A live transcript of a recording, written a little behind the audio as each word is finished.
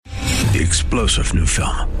The explosive new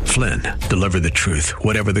film, Flynn, deliver the truth,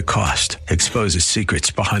 whatever the cost, exposes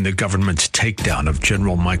secrets behind the government's takedown of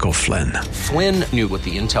General Michael Flynn. Flynn knew what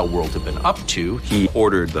the intel world had been up to. He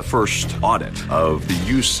ordered the first audit of the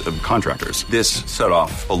use of contractors. This set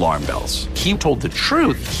off alarm bells. He told the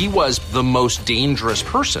truth. He was the most dangerous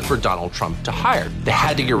person for Donald Trump to hire. They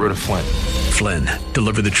had to get rid of Flynn. Flynn,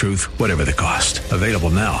 deliver the truth, whatever the cost. Available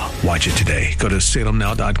now. Watch it today. Go to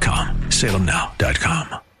salemnow.com.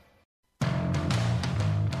 salemnow.com.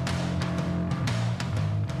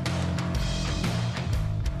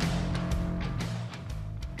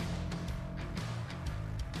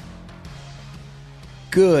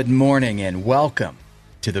 Good morning and welcome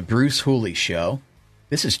to the Bruce Hooley Show.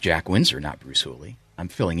 This is Jack Windsor, not Bruce Hooley. I'm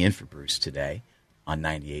filling in for Bruce today on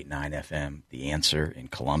 98.9 FM, The Answer in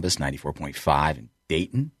Columbus, 94.5 in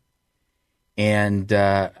Dayton. And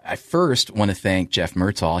I first want to thank Jeff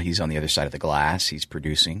Murtaugh. He's on the other side of the glass. He's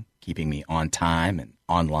producing, keeping me on time and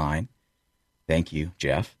online. Thank you,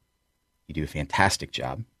 Jeff. You do a fantastic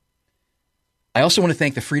job. I also want to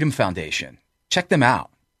thank the Freedom Foundation. Check them out.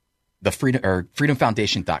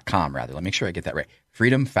 freedomfoundation.com, rather. Let me make sure I get that right.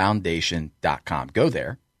 freedomfoundation.com. Go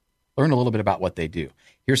there. Learn a little bit about what they do.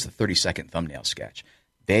 Here's the 30-second thumbnail sketch.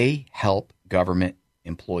 They help government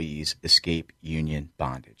employees escape union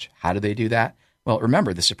bondage. How do they do that? Well,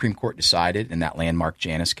 remember, the Supreme Court decided in that landmark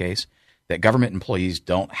Janus case that government employees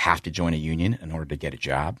don't have to join a union in order to get a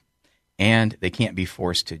job, and they can't be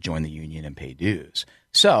forced to join the union and pay dues.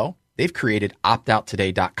 So they've created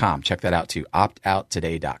optouttoday.com. Check that out too,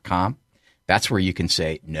 optouttoday.com. That's where you can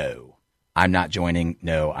say, no, I'm not joining.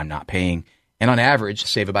 No, I'm not paying. And on average,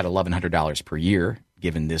 save about $1,100 per year,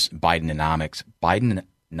 given this Bidenomics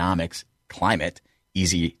climate.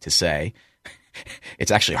 Easy to say.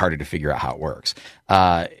 It's actually harder to figure out how it works.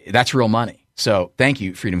 That's real money. So thank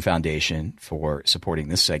you, Freedom Foundation, for supporting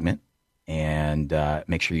this segment. And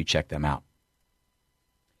make sure you check them out.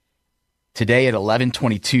 Today at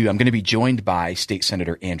 11:22, I'm going to be joined by State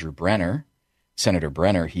Senator Andrew Brenner. Senator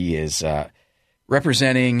Brenner, he is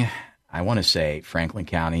representing, I want to say, Franklin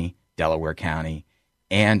County, Delaware County,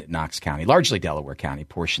 and Knox County, largely Delaware County,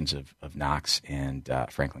 portions of Knox and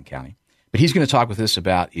Franklin County. But he's going to talk with us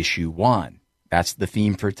about Issue 1. That's the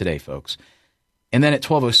theme for today, folks. And then at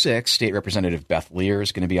 12:06, State Representative Beth Lear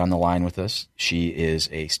is going to be on the line with us. She is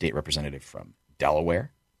a state representative from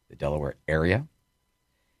Delaware, the Delaware area.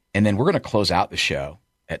 And then we're going to close out the show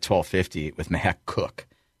at 12:50 with Mahek Cook.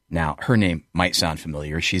 Now, her name might sound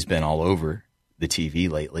familiar. She's been all over the TV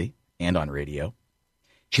lately and on radio.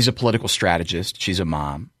 She's a political strategist. She's a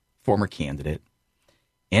mom, former candidate,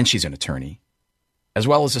 and she's an attorney, as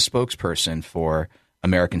well as a spokesperson for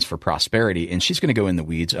Americans for Prosperity. And she's going to go in the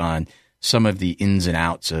weeds on some of the ins and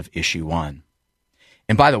outs of Issue 1.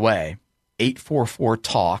 And by the way,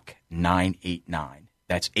 844-TALK-989.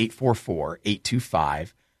 That's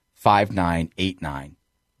 844-825-5989.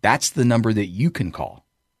 That's the number that you can call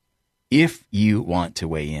if you want to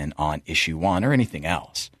weigh in on Issue 1 or anything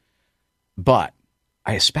else. But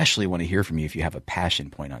I especially want to hear from you if you have a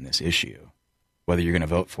passion point on this issue, whether you're going to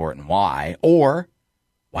vote for it and why, or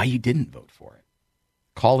why you didn't vote for it.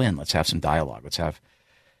 Call in. Let's have some dialogue. Let's have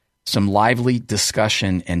some lively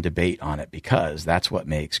discussion and debate on it, because that's what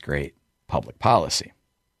makes great public policy.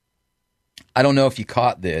 I don't know if you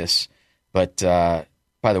caught this, but by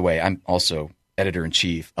the way, I'm also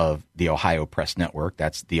editor-in-chief of the Ohio Press Network.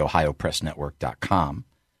 That's theohiopressnetwork.com.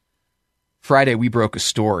 Friday, we broke a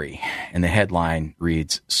story, and the headline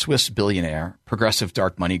reads, Swiss billionaire, progressive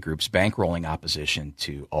dark money groups bankrolling opposition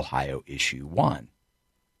to Ohio Issue 1.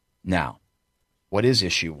 Now, what is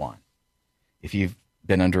Issue 1? If you've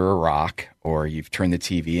been under a rock or you've turned the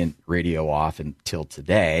TV and radio off until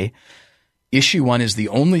today, Issue 1 is the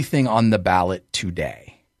only thing on the ballot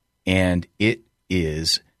today, and it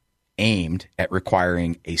is aimed at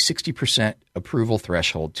requiring a 60% approval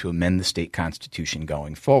threshold to amend the state constitution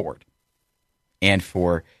going forward. And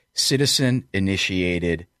for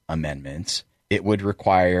citizen-initiated amendments, it would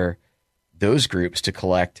require those groups to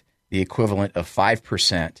collect the equivalent of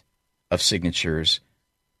 5% of signatures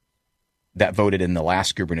that voted in the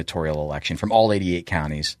last gubernatorial election from all 88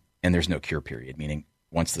 counties, and there's no cure period, meaning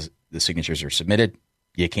once the signatures are submitted,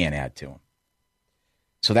 you can't add to them.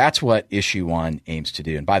 So that's what Issue 1 aims to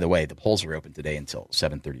do. And by the way, the polls are open today until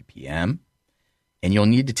 7:30 p.m., and you'll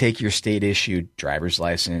need to take your state-issued driver's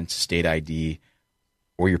license, state ID,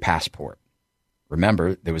 or your passport.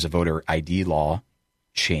 Remember, there was a voter ID law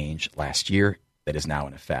change last year that is now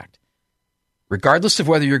in effect. Regardless of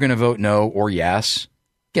whether you're going to vote no or yes,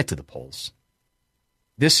 get to the polls.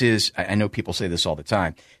 This is, I know people say this all the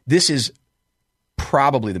time, this is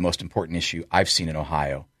probably the most important issue I've seen in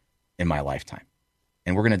Ohio in my lifetime.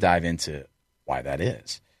 And we're going to dive into why that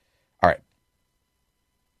is. All right.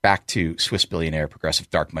 Back to Swiss billionaire progressive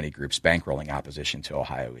dark money groups bankrolling opposition to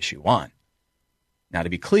Ohio Issue 1. Now, to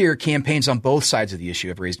be clear, campaigns on both sides of the issue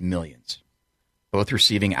have raised millions, both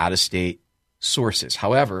receiving out-of-state sources.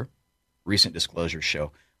 However, recent disclosures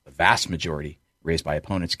show the vast majority raised by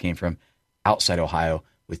opponents came from outside Ohio,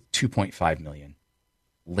 with $2.5 million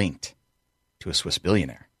linked to a Swiss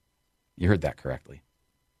billionaire. You heard that correctly.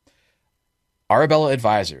 Arabella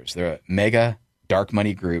Advisors, they're a mega dark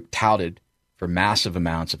money group touted for massive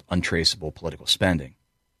amounts of untraceable political spending.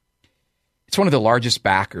 It's one of the largest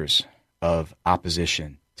backers of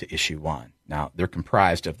opposition to Issue 1. Now, they're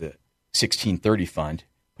comprised of the 1630 Fund.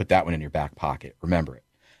 Put that one in your back pocket. Remember it.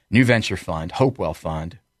 New Venture Fund, Hopewell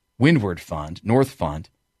Fund, Windward Fund, North Fund.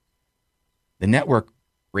 The network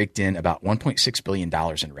raked in about $1.6 billion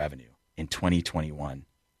in revenue in 2021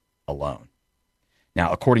 alone.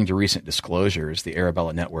 Now, according to recent disclosures, the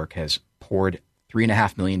Arabella Network has poured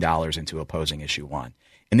 $3.5 million into opposing Issue 1.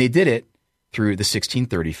 And they did it through the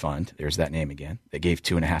 1630 Fund. There's that name again. They gave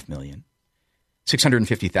 $2.5 million.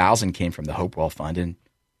 $650,000 came from the Hopewell Fund and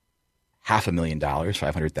 $500,000,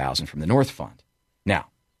 $500,000 from the North Fund. Now,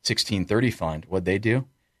 1630 Fund, what'd they do?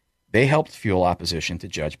 They helped fuel opposition to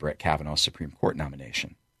Judge Brett Kavanaugh's Supreme Court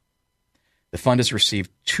nomination. The fund has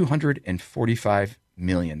received $245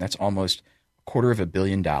 million. That's almost $250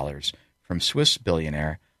 million from Swiss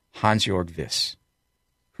billionaire Hans-Jörg Wyss,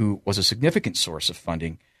 who was a significant source of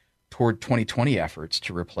funding toward 2020 efforts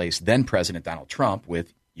to replace then-President Donald Trump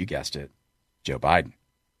with, you guessed it, Joe Biden.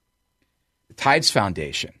 The Tides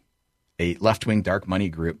Foundation, a left-wing dark money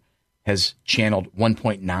group, has channeled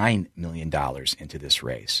 $1.9 million into this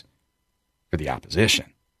race for the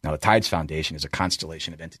opposition. Now, the Tides Foundation is a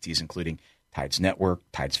constellation of entities including Tides Network,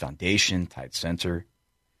 Tides Foundation, Tides Center.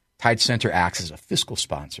 Tides Center acts as a fiscal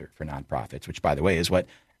sponsor for nonprofits, which, by the way, is what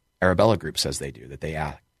Arabella Group says they do, that they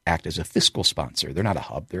act as a fiscal sponsor. They're not a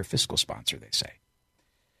hub, they're a fiscal sponsor, they say.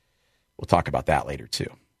 We'll talk about that later,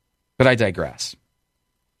 too. But I digress.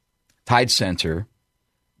 Tides Center,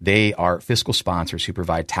 they are fiscal sponsors who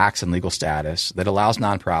provide tax and legal status that allows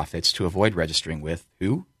nonprofits to avoid registering with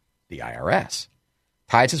who? The IRS.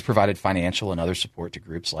 Tides has provided financial and other support to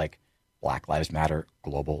groups like Black Lives Matter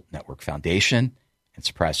Global Network Foundation and,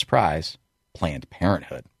 surprise, surprise, Planned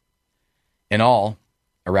Parenthood. In all,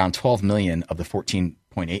 around $12 million of the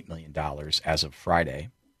 $14.8 million as of Friday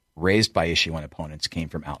raised by Issue 1 opponents came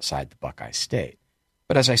from outside the Buckeye State.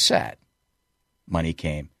 But as I said, money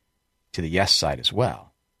came to the yes side as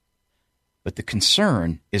well. But the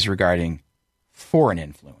concern is regarding foreign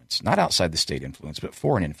influence, not outside the state influence, but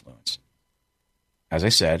foreign influence. As I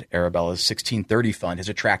said, Arabella's 1630 Fund has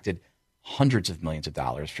attracted hundreds of millions of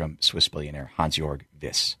dollars from Swiss billionaire Hans-Jörg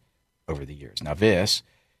Wyss over the years. Now, Wyss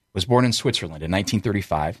was born in Switzerland in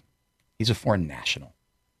 1935. He's a foreign national.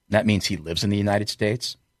 That means he lives in the United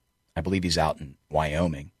States. I believe he's out in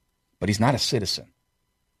Wyoming, but he's not a citizen.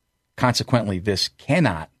 Consequently, Wyss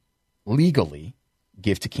cannot legally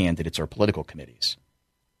give to candidates or political committees.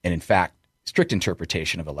 And in fact, strict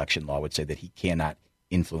interpretation of election law would say that he cannot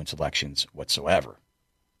influence elections whatsoever.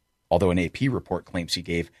 Although an AP report claims he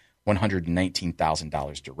gave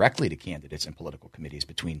 $119,000 directly to candidates and political committees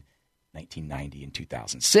between 1990 and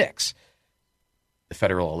 2006. The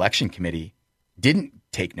Federal Election Committee didn't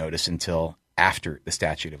take notice until after the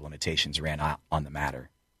statute of limitations ran out on the matter,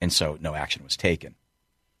 and so no action was taken.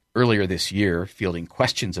 Earlier this year, fielding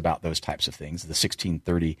questions about those types of things, the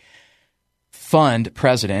 1630 Fund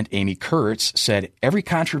president, Amy Kurtz, said every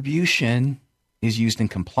contribution is used in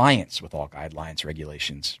compliance with all guidelines,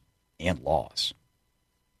 regulations, and laws.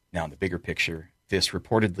 Now, in the bigger picture, this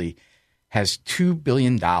reportedly has $2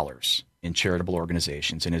 billion in charitable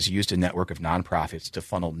organizations and has used a network of nonprofits to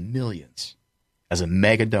funnel millions as a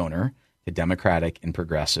mega donor to Democratic and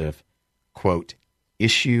progressive, quote,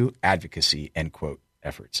 issue advocacy, end quote,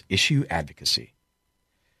 efforts. Issue advocacy.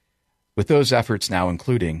 With those efforts now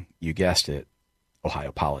including, you guessed it,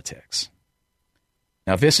 Ohio politics.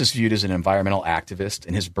 Now, Wyss is viewed as an environmental activist,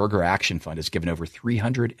 and his Burger Action Fund has given over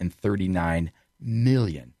 $339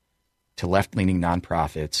 million to left-leaning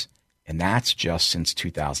nonprofits, and that's just since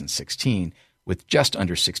 2016, with just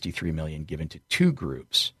under $63 million given to two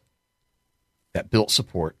groups that built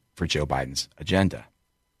support for Joe Biden's agenda.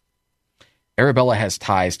 Arabella has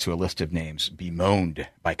ties to a list of names bemoaned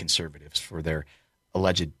by conservatives for their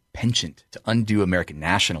alleged penchant to undo American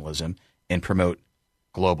nationalism and promote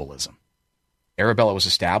globalism. Arabella was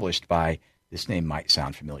established by, this name might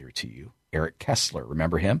sound familiar to you, Eric Kessler.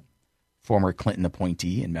 Remember him? Former Clinton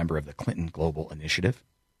appointee and member of the Clinton Global Initiative.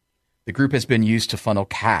 The group has been used to funnel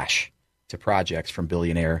cash to projects from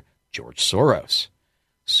billionaire George Soros.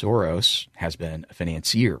 Soros has been a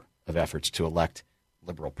financier of efforts to elect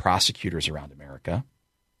liberal prosecutors around America.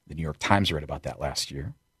 The New York Times read about that last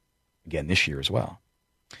year, again this year as well.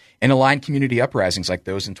 And aligned community uprisings like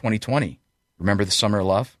those in 2020. Remember the Summer of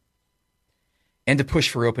Love? And to push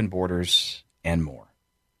for open borders and more.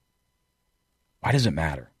 Why does it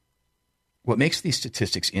matter? What makes these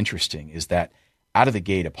statistics interesting is that out of the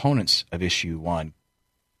gate, opponents of Issue 1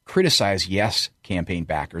 criticize yes campaign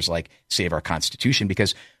backers like Save Our Constitution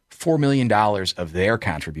because $4 million of their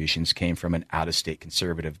contributions came from an out-of-state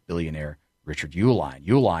conservative billionaire, Richard Uihlein.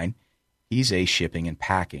 Uihlein, he's a shipping and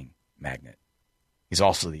packing magnate. He's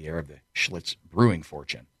also the heir of the Schlitz brewing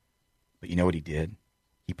fortune. But you know what he did?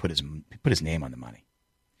 He put his name on the money.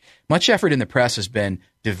 Much effort in the press has been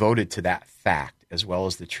devoted to that fact, as well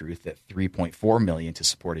as the truth that $3.4 million to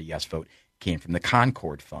support a yes vote came from the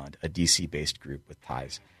Concord Fund, a D.C.-based group with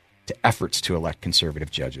ties to efforts to elect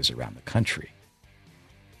conservative judges around the country.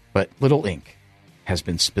 But little ink has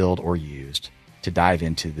been spilled or used to dive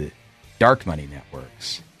into the dark money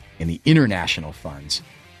networks and the international funds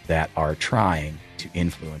that are trying to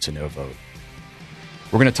influence a no vote.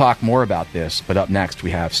 We're going to talk more about this, but up next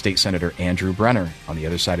we have State Senator Andrew Brenner on the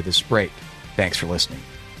other side of this break. Thanks for listening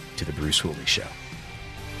to The Bruce Hooley Show.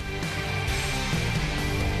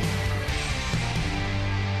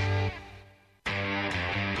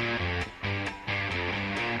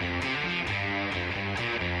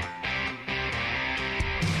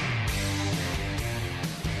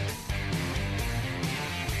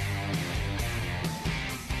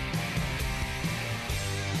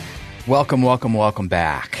 Welcome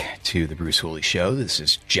back to the Bruce Hooley Show. This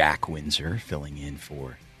is Jack Windsor filling in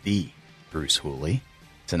for the Bruce Hooley.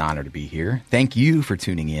 It's an honor to be here. Thank you for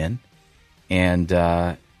tuning in. And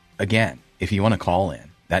again, if you want to call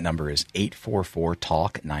in, that number is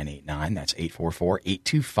 844-TALK-989. That's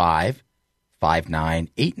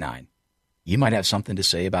 844-825-5989. You might have something to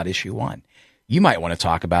say about Issue 1. You might want to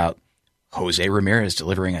talk about Jose Ramirez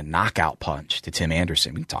delivering a knockout punch to Tim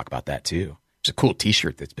Anderson. We can talk about that too. It's a cool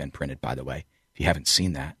T-shirt that's been printed, by the way, if you haven't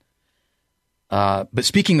seen that. But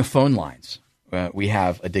speaking of phone lines, we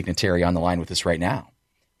have a dignitary on the line with us right now.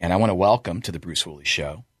 And I want to welcome to the Bruce Hooley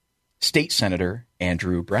Show State Senator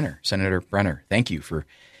Andrew Brenner. Senator Brenner, thank you for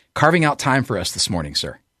carving out time for us this morning,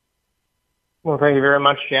 sir. Well, thank you very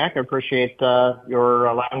much, Jack. I appreciate your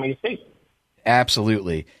allowing me to speak.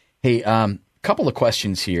 Absolutely. Hey, couple of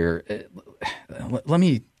questions here. Let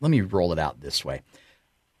me roll it out this way.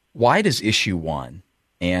 Why does Issue 1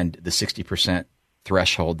 and the 60%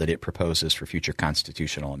 threshold that it proposes for future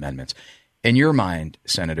constitutional amendments, in your mind,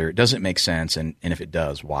 Senator, does it make sense? And if it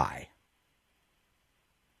does, why?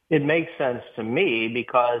 It makes sense to me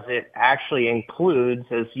because it actually includes,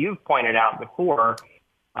 as you've pointed out before,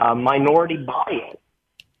 minority buy-in.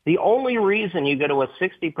 The only reason you go to a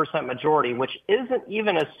 60% majority, which isn't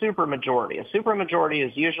even a supermajority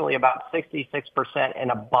is usually about 66%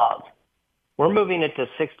 and above. We're moving it to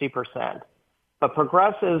 60%. But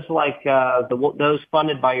progressives like those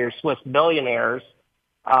funded by your Swiss billionaires,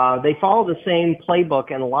 they follow the same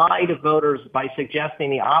playbook and lie to voters by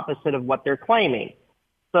suggesting the opposite of what they're claiming.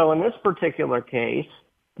 So in this particular case,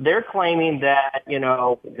 they're claiming that,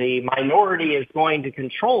 the minority is going to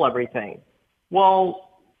control everything. Well,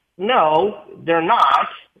 no, they're not.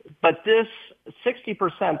 But this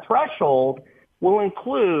 60% threshold will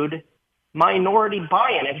include minority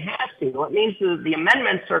buy-in. It has to. It means that the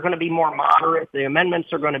amendments are going to be more moderate. The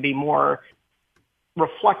amendments are going to be more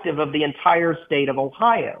reflective of the entire state of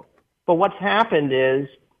Ohio. But what's happened is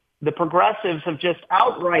the progressives have just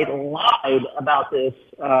outright lied about this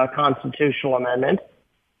constitutional amendment,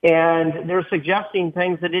 and they're suggesting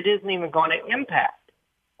things that it isn't even going to impact.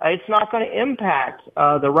 It's not going to impact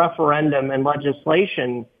the referendum and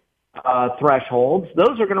legislation thresholds.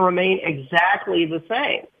 Those are going to remain exactly the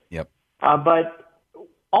same. Yep. But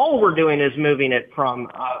all we're doing is moving it from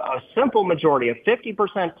a simple majority of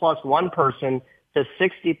 50% plus one person to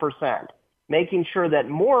 60%, making sure that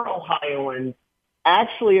more Ohioans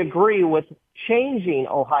actually agree with changing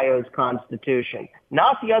Ohio's constitution,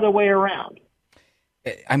 not the other way around.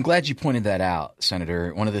 I'm glad you pointed that out,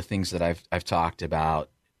 Senator. One of the things that I've talked about,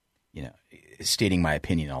 stating my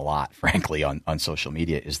opinion a lot, frankly, on social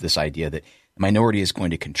media is this idea that the minority is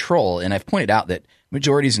going to control. And I've pointed out that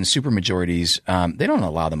majorities and supermajorities, they don't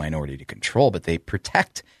allow the minority to control, but they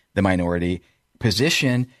protect the minority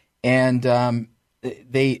position and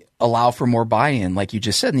they allow for more buy-in, like you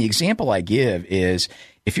just said. And the example I give is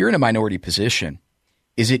if you're in a minority position,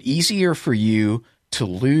 is it easier for you to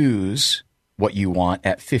lose what you want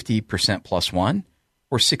at 50% plus one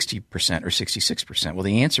or 60% or 66%? Well,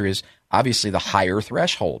 the answer is obviously the higher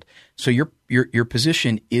threshold. So your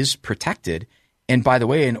position is protected. And by the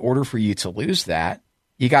way, in order for you to lose that,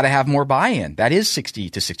 you got to have more buy-in. That is 60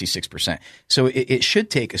 to 66%. So it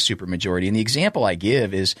should take a supermajority. And the example I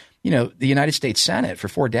give is, the United States Senate for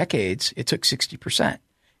 4 decades, it took 60%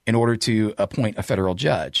 in order to appoint a federal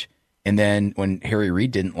judge. And then when Harry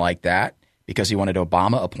Reid didn't like that because he wanted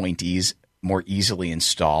Obama appointees more easily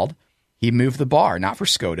installed, he moved the bar, not for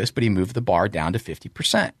SCOTUS, but he moved the bar down to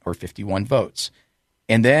 50% or 51 votes.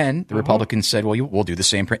 And then the Republicans said, well, we'll do the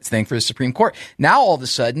same thing for the Supreme Court. Now, all of a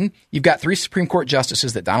sudden, you've got 3 Supreme Court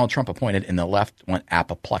justices that Donald Trump appointed, and the left went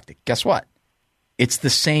apoplectic. Guess what? It's the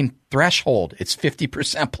same threshold. It's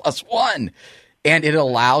 50% plus 1. And it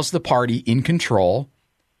allows the party in control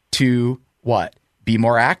to what? Be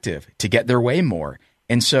more active, to get their way more.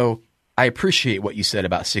 And so I appreciate what you said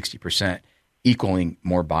about 60% equaling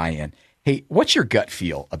more buy-in. Hey, what's your gut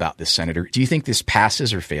feel about this, Senator? Do you think this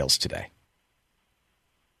passes or fails today?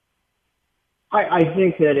 I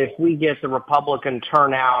think that if we get the Republican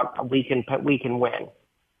turnout, we can win.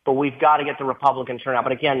 But we've got to get the Republican turnout.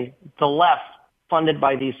 But again, the left, funded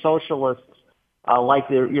by these socialists like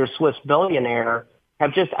your Swiss billionaire,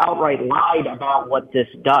 have just outright lied about what this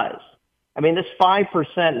does. I mean, this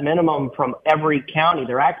 5% minimum from every county,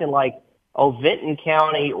 they're acting like, Vinton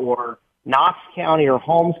County or Knox County or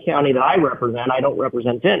Holmes County that I represent. I don't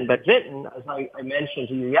represent Vinton, but Vinton, as I mentioned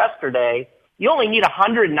to you yesterday, you only need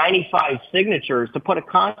 195 signatures to put a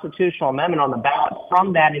constitutional amendment on the ballot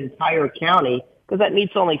from that entire county, because that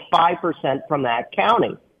meets only 5% from that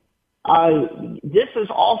county. This is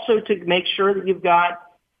also to make sure that you've got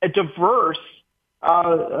a diverse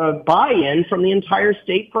buy-in from the entire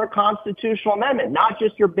state for a constitutional amendment, not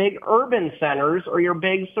just your big urban centers or your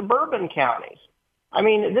big suburban counties. I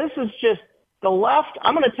mean, this is just the left.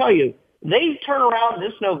 I'm going to tell you, they turn around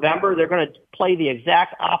this November, they're going to play the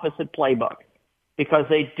exact opposite playbook, because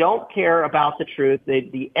they don't care about the truth.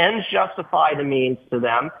 The ends justify the means to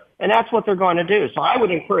them, and that's what they're going to do. So I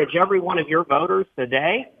would encourage every one of your voters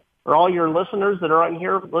today, or all your listeners that are on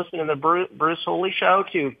here listening to the Bruce Hooley Show,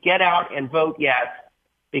 to get out and vote yes.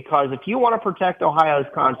 Because if you want to protect Ohio's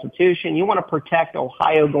Constitution, you want to protect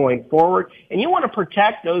Ohio going forward, and you want to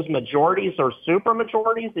protect those majorities or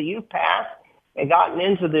supermajorities that you've passed and gotten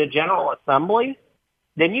into the General Assembly,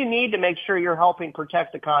 then you need to make sure you're helping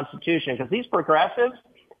protect the Constitution, because these progressives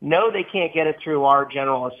know they can't get it through our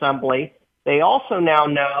General Assembly. They also now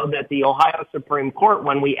know that the Ohio Supreme Court,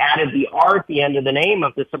 when we added the R at the end of the name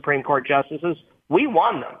of the Supreme Court justices, we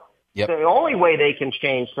won them. Yep. So the only way they can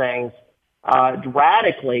change things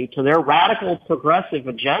radically to their radical progressive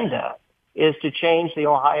agenda is to change the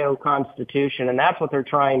Ohio Constitution, and that's what they're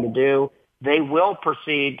trying to do. They will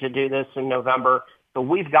proceed to do this in November, but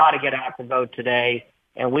we've got to get out to vote today,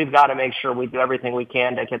 and we've got to make sure we do everything we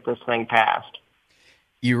can to get this thing passed.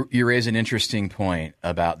 You raise an interesting point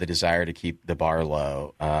about the desire to keep the bar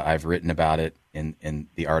low. I've written about it in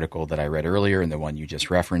the article that I read earlier and the one you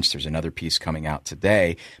just referenced. There's another piece coming out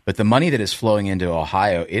today. But the money that is flowing into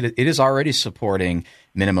Ohio, it is already supporting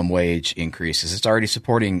minimum wage increases. It's already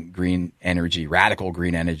supporting radical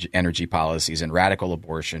green energy policies and radical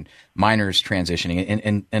abortion, minors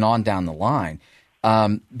transitioning, and on down the line.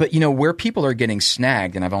 But where people are getting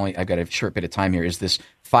snagged, and I've got a short bit of time here, is this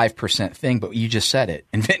 5% thing. But you just said it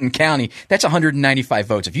in Vinton County, that's 195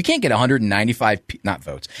 votes. If you can't get 195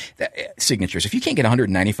 signatures, if you can't get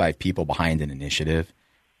 195 people behind an initiative,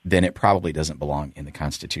 then it probably doesn't belong in the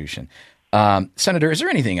Constitution. Senator, is there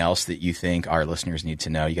anything else that you think our listeners need to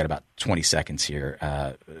know? You got about 20 seconds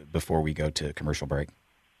here before we go to commercial break.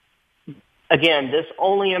 Again, this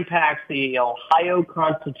only impacts the Ohio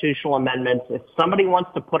constitutional amendments. If somebody wants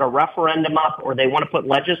to put a referendum up, or they want to put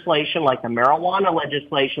legislation like the marijuana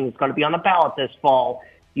legislation that's going to be on the ballot this fall,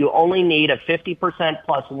 you only need a 50%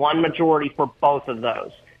 plus 1 majority for both of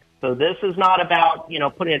those. So this is not about,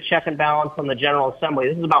 putting a check and balance on the General Assembly.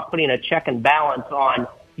 This is about putting a check and balance on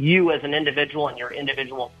you as an individual and your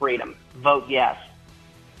individual freedom. Vote yes.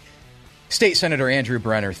 State Senator Andrew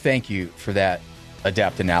Brenner, thank you for that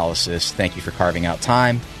adept analysis. Thank you for carving out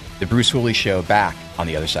time. The Bruce Hooley Show, back on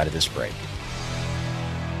the other side of this break.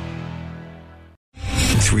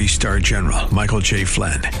 3-star General Michael J.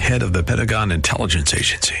 Flynn, head of the Pentagon Intelligence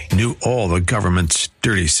Agency, knew all the government's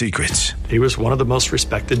dirty secrets. He was one of the most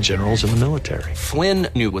respected generals in the military. Flynn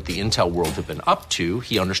knew what the intel world had been up to.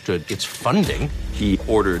 He understood its funding. He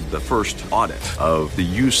ordered the first audit of the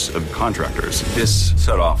use of contractors. This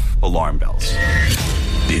set off alarm bells.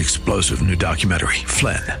 The explosive new documentary,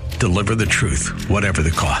 Flynn, Deliver the Truth, Whatever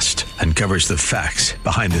the Cost, uncovers the facts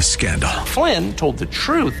behind this scandal. Flynn told the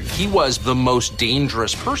truth. He was the most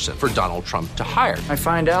dangerous person for Donald Trump to hire. I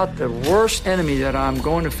find out the worst enemy that I'm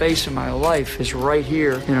going to face in my life is right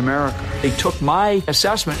here in America. They took my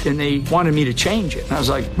assessment and they wanted me to change it. And I was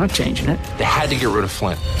like, I'm not changing it. They had to get rid of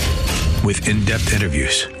Flynn. With in-depth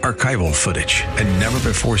interviews, archival footage, and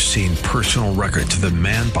never-before-seen personal records of the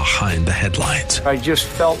man behind the headlines. I just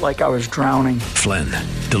felt like I was drowning. Flynn,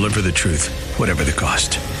 Deliver the Truth, Whatever the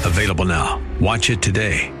Cost. Available now. Watch it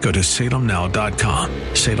today. Go to salemnow.com.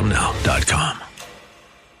 salemnow.com.